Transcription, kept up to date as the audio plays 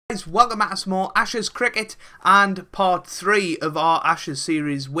Guys, welcome back to some more Ashes Cricket and part 3 of our Ashes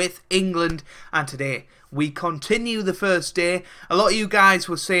series with England, and today we continue the first day. A lot of you guys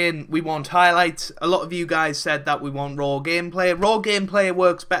were saying we want highlights, a lot of you guys said that we want raw gameplay. Raw gameplay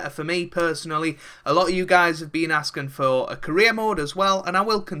works better for me personally. A lot of you guys have been asking for a career mode as well, and I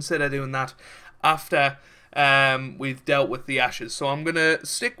will consider doing that after we've dealt with the Ashes. So I'm going to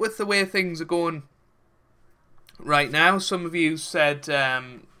stick with the way things are going right now. Some of you said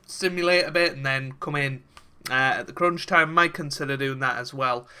simulate a bit and then come in at the crunch time. Might consider doing that as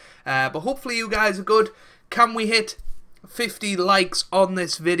well, but hopefully you guys are good. Can we hit 50 likes on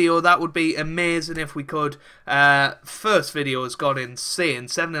this video? That would be amazing if we could. First video has gone insane,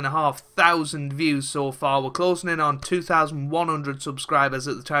 7,500 views so far. We're closing in on 2,100 subscribers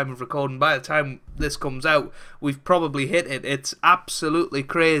at the time of recording. By the time this comes out, we've probably hit it. It's absolutely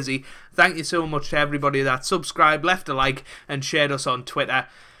crazy. Thank you so much to everybody that subscribed, left a like and shared us on Twitter.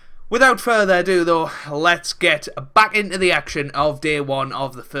 Without further ado though, let's get back into the action of day 1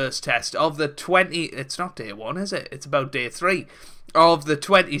 of the first test of the it's not day 1, is it? It's about day 3 of the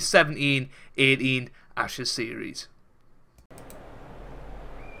 2017-18 Ashes series.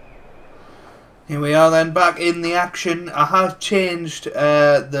 Here we are then, back in the action. I have changed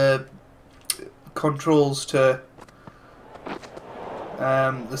the controls to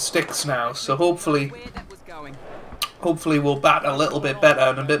the sticks now, so hopefully we'll bat a little bit better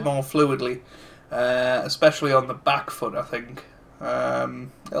and a bit more fluidly, especially on the back foot. I think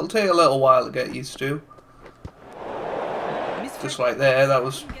it'll take a little while to get used to. Just like there, that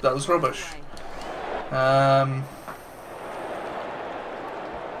was rubbish. But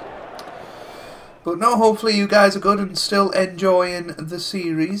no, hopefully you guys are good and still enjoying the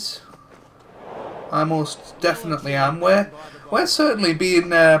series. I most definitely am. We're certainly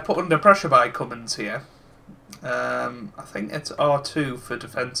being put under pressure by Cummins here. I think it's R2 for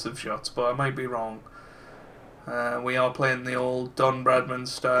defensive shots, but I might be wrong. We are playing the old Don Bradman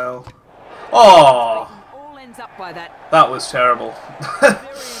style. Oh! That was terrible.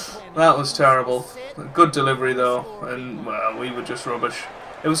 That was terrible. Good delivery though, and well, we were just rubbish.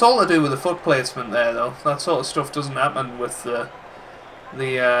 It was all to do with the foot placement there though. That sort of stuff doesn't happen with the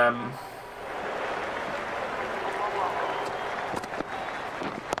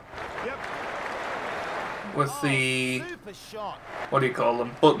what do you call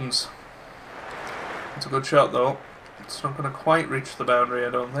them, buttons. It's a good shot though. It's not going to quite reach the boundary,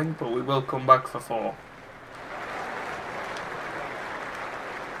 I don't think, but we will come back for 4.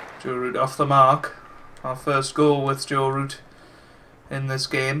 Joe Root off the mark. Our first goal with Joe Root in this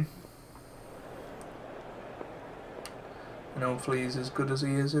game, and hopefully he's as good as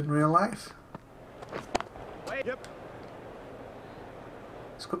he is in real life. This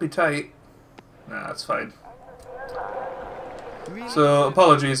could be tight. Nah, that's fine. So,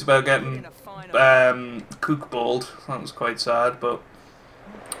 apologies about getting cook-balled. That was quite sad, but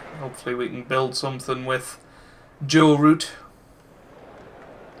hopefully we can build something with Joe Root.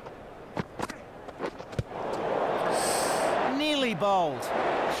 Nearly bowled.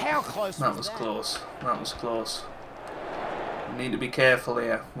 How close? That was close. That was close. We need to be careful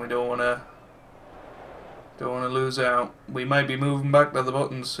here. We don't want to lose out. We might be moving back to the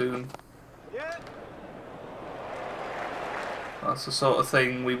buttons soon. That's the sort of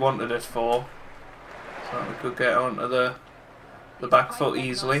thing we wanted it for, so that we could get onto the back foot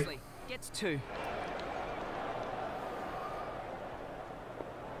easily. Gets 2.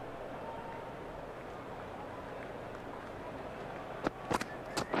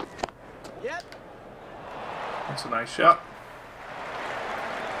 That's a nice shot.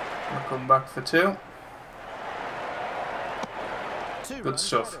 We'll come back for 2. Good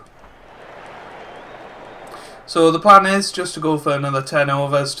stuff. So the plan is just to go for another 10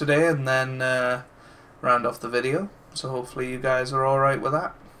 overs today and then round off the video. So hopefully you guys are alright with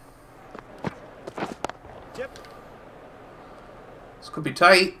that. Yep. This could be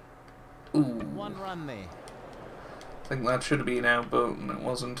tight. Ooh. 1 run there. I think that should have been out, but it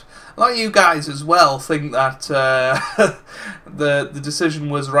wasn't. A lot of you guys as well think that the decision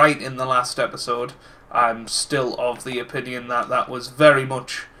was right in the last episode. I'm still of the opinion that that was very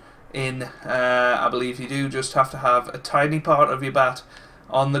much in. I believe you do just have to have a tiny part of your bat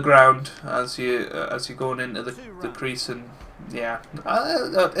on the ground as you're going into the crease, and yeah,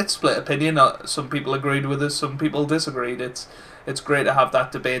 it's split opinion. Some people agreed with us, some people disagreed. It's great to have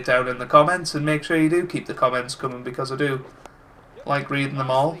that debate down in the comments, and make sure you do keep the comments coming, because I do like reading them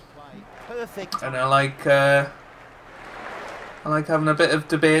all, and I like having a bit of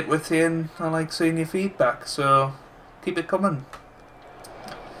debate with you, and I like seeing your feedback, so keep it coming.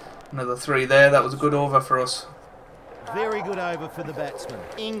 Another 3 there. That was a good over for us. Very good over for the batsman.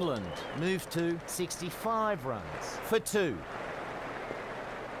 England move to 65 runs for 2.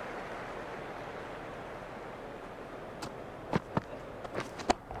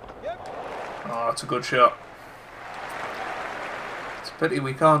 Oh, that's a good shot. It's a pity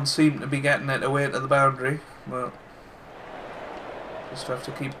we can't seem to be getting it away to the boundary, but just have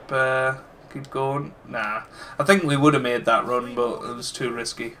to keep going. Nah, I think we would have made that run, but it was too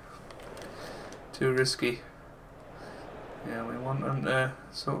risky. Too risky. Yeah, we want him to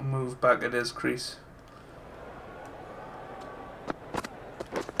sort of move back at his crease.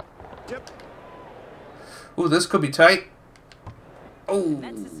 Yep. Oh, this could be tight. Oh,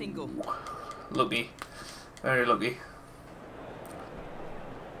 That's a single. Lucky. Very lucky.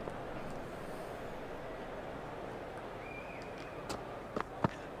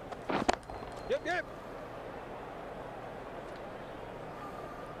 Yep.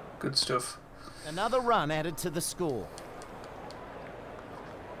 Good stuff. Another run added to the score.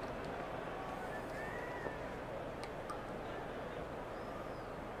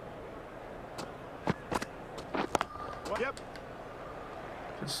 Yep.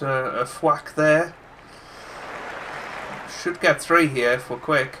 Just a thwack there. Should get 3 here if we're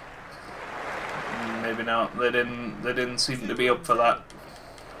quick. Maybe not. They didn't seem to be up for that.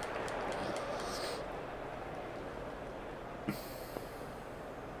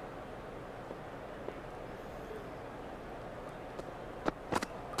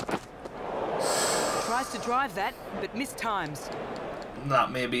 Tries to drive that, but mistimes. That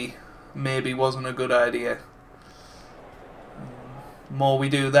maybe wasn't a good idea. The more we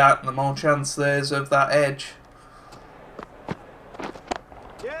do that, the more chance there's of that edge.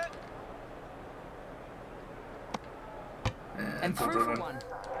 Yeah. And good through for running. 1.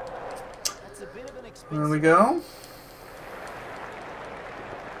 That's a bit of an expensive. There we go.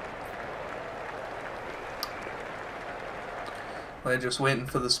 They're just waiting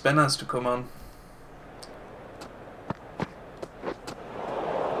for the spinners to come on.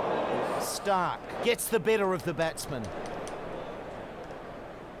 Stark gets the better of the batsman.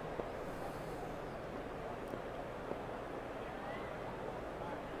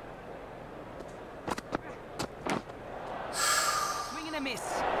 Swing and a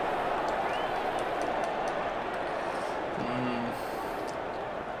miss.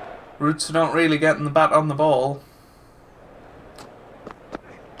 Roots are not really getting the bat on the ball.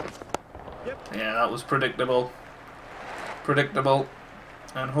 Yep. Yeah, that was predictable. Predictable.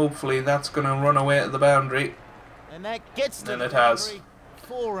 And hopefully that's going to run away to the boundary. And that gets to And the it has. boundary.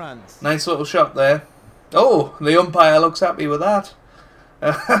 4 runs. Nice little shot there. Oh, the umpire looks happy with that.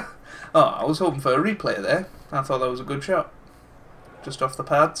 Oh, I was hoping for a replay there. I thought that was a good shot. Just off the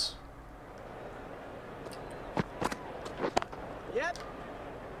pads. Yep.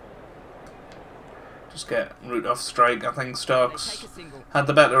 Just get Root off strike. I think They take Starks a single. had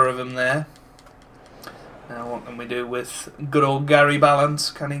the better of him there. Now what can we do with good old Gary Balance?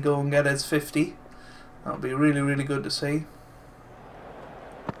 Can he go and get his 50? That would be really, really good to see.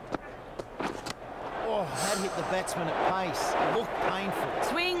 Oh, that hit the batsman at pace. It looked painful.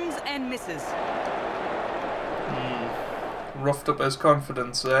 Swings and misses. Roughed up his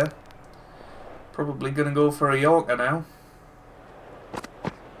confidence there. Probably going to go for a Yorker now.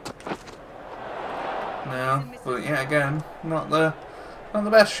 No, but yeah, again, not the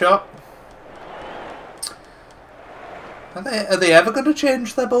best shot. Are they ever going to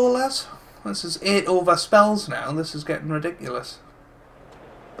change their bowlers? This is 8 over spells now. This is getting ridiculous.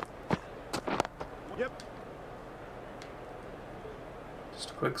 Yep.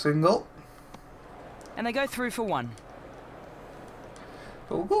 Just a quick single. And they go through for 1.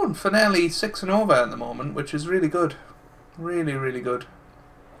 But we're going for nearly 6 and over at the moment, which is really good. Really, really good.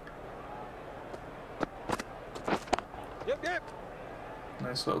 Yep.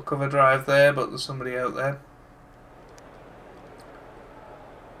 Nice little cover drive there, but there's somebody out there.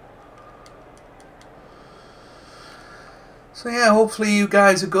 So yeah, hopefully you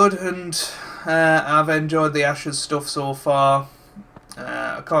guys are good, and I've enjoyed the Ashes stuff so far.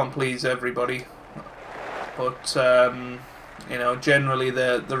 I can't please everybody, but you know, generally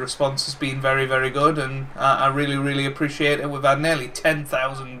the response has been very, very good, and I really, really appreciate it. We've had nearly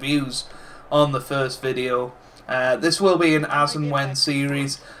 10,000 views on the first video. This will be an as and when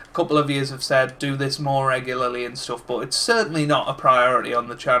series. A couple of you have said do this more regularly and stuff, but it's certainly not a priority on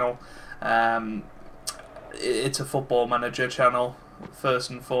the channel. It's a football manager channel first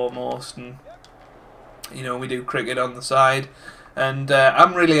and foremost, and you know, we do cricket on the side, and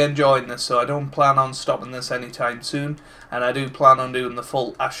I'm really enjoying this, so I don't plan on stopping this anytime soon, and I do plan on doing the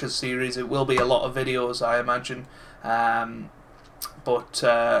full Ashes series. It will be a lot of videos, I imagine, but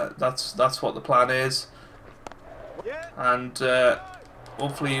that's what the plan is. Yeah. and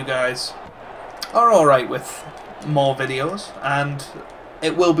hopefully you guys are alright with more videos, and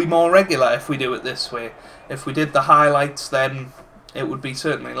it will be more regular if we do it this way. If we did the highlights, then it would be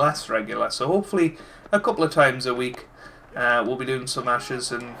certainly less regular, so hopefully a couple of times a week we'll be doing some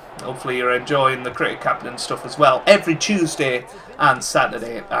Ashes, and hopefully you're enjoying the Cricket Captain stuff as well, every Tuesday and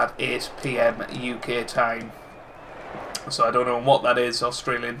Saturday at 8 PM UK time. So I don't know what that is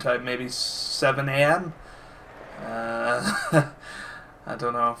Australian time, maybe 7 AM? I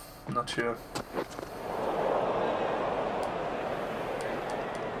don't know, I'm not sure.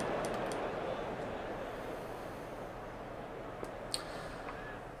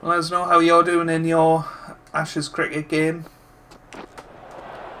 Let us know how you're doing in your Ashes cricket game.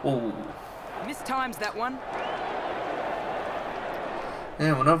 Oh. Mistimes that one.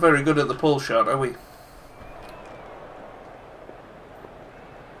 Yeah, we're not very good at the pull shot, are we?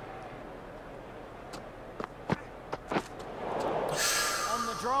 On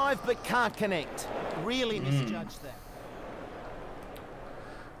the drive, but can't connect. Really misjudged that.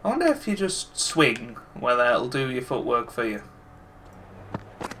 I wonder if you just swing, whether it'll do your footwork for you.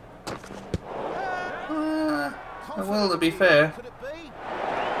 Well, to be fair, Could it be?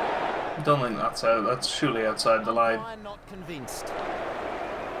 I don't think that's out. That's surely outside the line. I'm not convinced.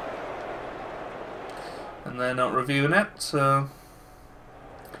 And they're not reviewing it, so...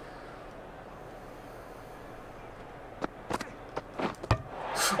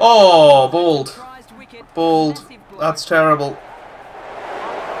 Oh, bold. Prized wicket. Bold. Massive blow. That's terrible.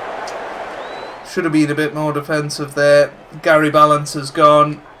 Should have been a bit more defensive there. Gary Balance has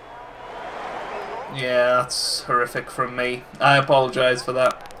gone. Yeah, that's horrific from me. I apologise for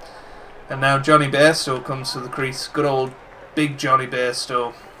that. And now Johnny BAIRSTOW comes to the crease. Good old big Johnny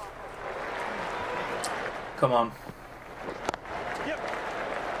BAIRSTOW. Come on. Yep.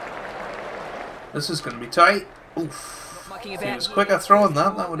 This is going to be tight. Oof. Mucking If he about was here. quicker throwing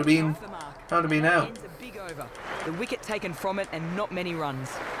that, that would have been Off the mark. that would have been out. Ends a big over. The wicket taken from it and not many runs.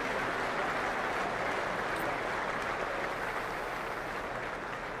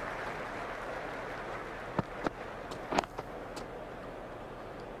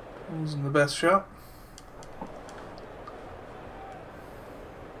 Wasn't the best shot.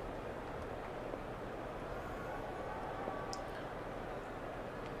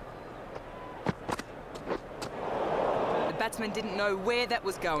 The batsman didn't know where that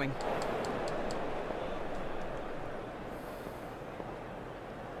was going.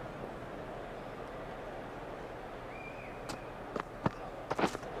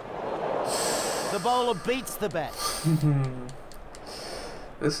 The bowler beats the bat.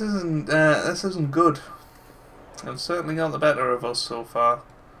 This isn't good. I've certainly got the better of us so far.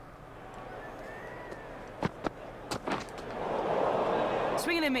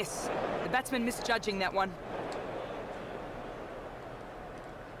 Swing and a miss. The batsman misjudging that one.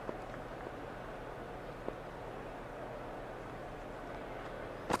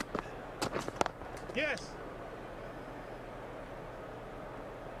 Yes.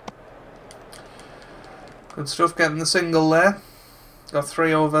 Good stuff getting the single there. Got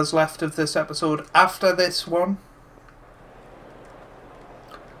 3 overs left of this episode after this one.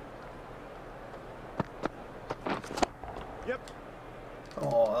 Yep.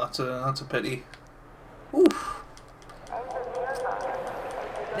 Oh, that's a pity. Oof.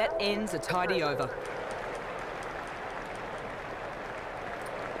 That ends a tidy over.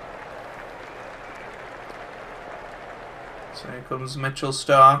 So here comes Mitchell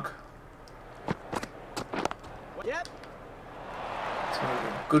Stark. Yep. So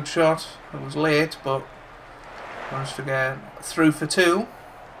good shot. It was late, but managed to get through for 2.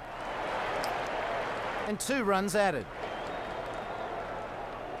 And 2 runs added.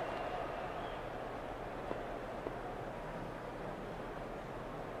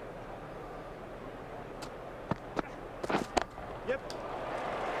 Yep.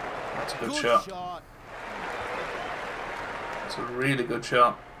 That's a good Good shot. shot. It's a really good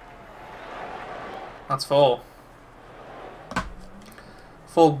shot. That's 4.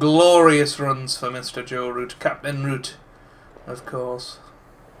 4 glorious runs for Mr. Joe Root, Captain Root, of course.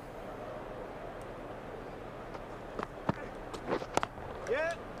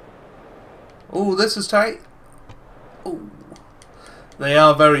 Yeah. Oh, this is tight. Oh, they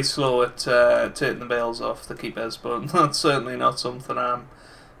are very slow at taking the bails off the keepers, but that's certainly not something I'm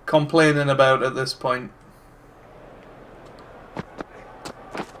complaining about at this point.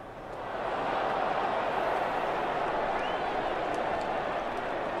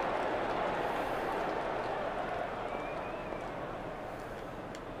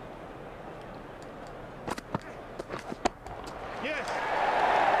 Yes.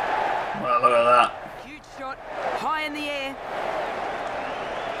 Well, look at that. Huge shot. High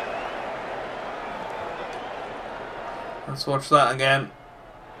Let's watch that again.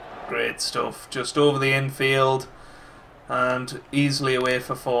 Great stuff. Just over the infield and easily away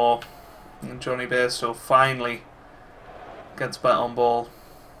for 4. And Johnny BAIRSTOW finally gets back on ball.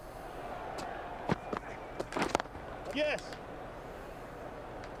 Yes.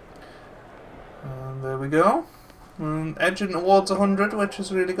 And there we go. Edging towards 100, which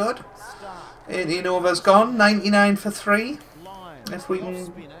is really good. 18 overs gone, 99 for 3. If we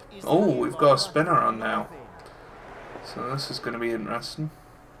can... Oh, we've got a spinner on now. So this is going to be interesting.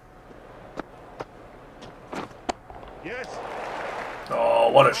 Yes. Oh,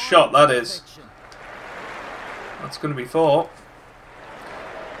 what a shot that is. That's going to be 4.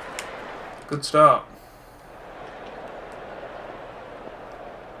 Good start.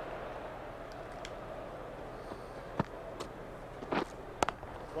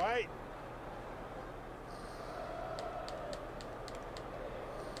 Right.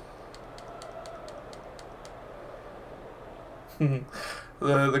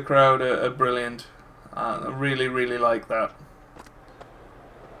 The crowd are brilliant. I really, really like that.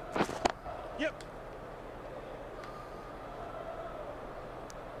 Yep.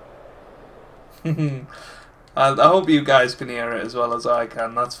 I hope you guys can hear it as well as I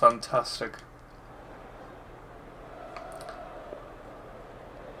can. That's fantastic.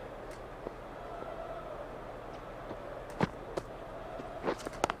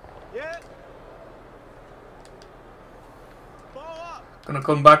 Yeah. Follow up. Gonna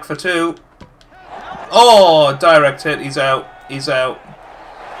come back for 2. Oh, direct hit. He's out. He's out.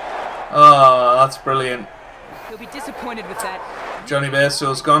 Oh, that's brilliant. He'll be disappointed with that. Johnny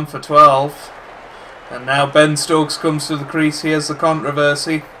BAIRSTOW's gone for 12. And now Ben Stokes comes to the crease. Here's the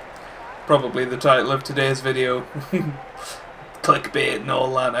controversy. Probably the title of today's video. Clickbait and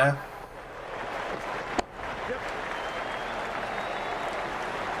all that, eh?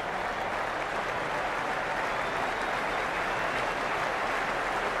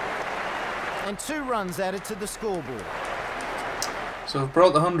 And 2 runs added to the scoreboard. So we've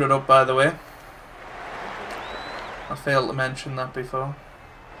brought the 100 up, by the way. I failed to mention that before.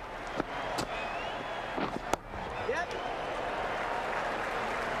 Yep.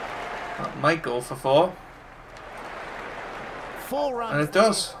 That might go for 4. 4 runs. And it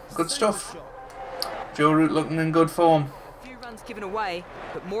does. Good stuff. Joe Root looking in good form. A few runs given away,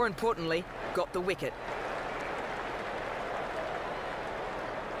 but more importantly, got the wicket.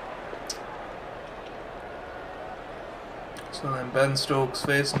 So then Ben Stokes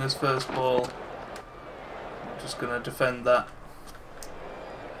facing his first ball. Just going to defend that.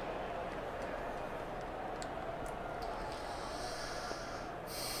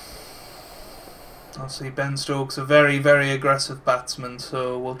 I'll see Ben Stokes a very, very aggressive batsman,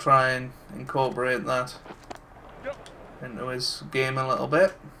 so we'll try and incorporate that into his game a little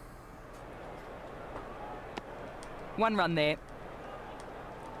bit. 1 run there.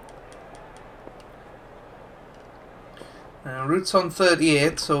 Root's on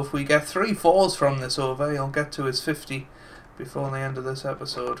 38, so if we get 3 4s from this over, he'll get to his 50 before the end of this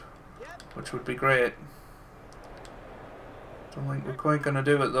episode, which would be great. Don't think we're quite going to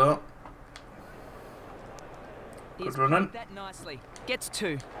do it though. Good running. That nicely. Gets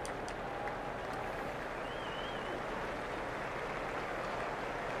 2.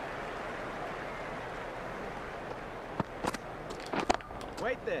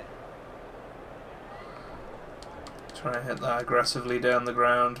 Wait there. Try and hit that aggressively down the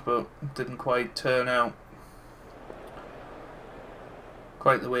ground, but didn't quite turn out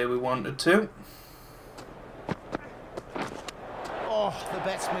quite the way we wanted to. Oh, the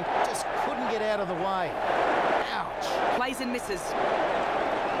batsman just couldn't get out of the way. Ouch. Plays and misses.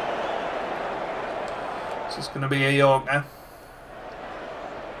 This is going to be a Yorker.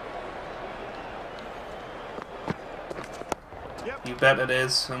 Yep. You bet it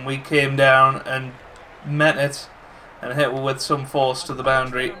is. And we came down and met it and hit with some force to the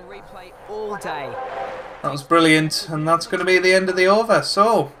boundary. On replay all day. That was brilliant, and that's going to be the end of the over.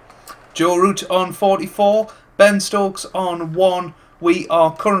 So, Joe Root on 44, Ben Stokes on 1. We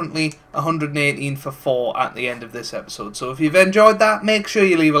are currently 118 for 4 at the end of this episode. So if you've enjoyed that, make sure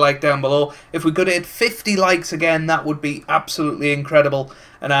you leave a like down below. If we could hit 50 likes again, that would be absolutely incredible.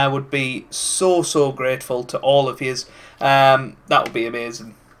 And I would be so, so grateful to all of you. That would be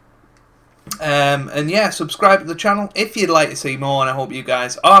amazing. And yeah, subscribe to the channel if you'd like to see more. And I hope you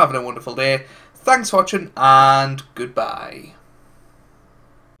guys are having a wonderful day. Thanks for watching, and goodbye.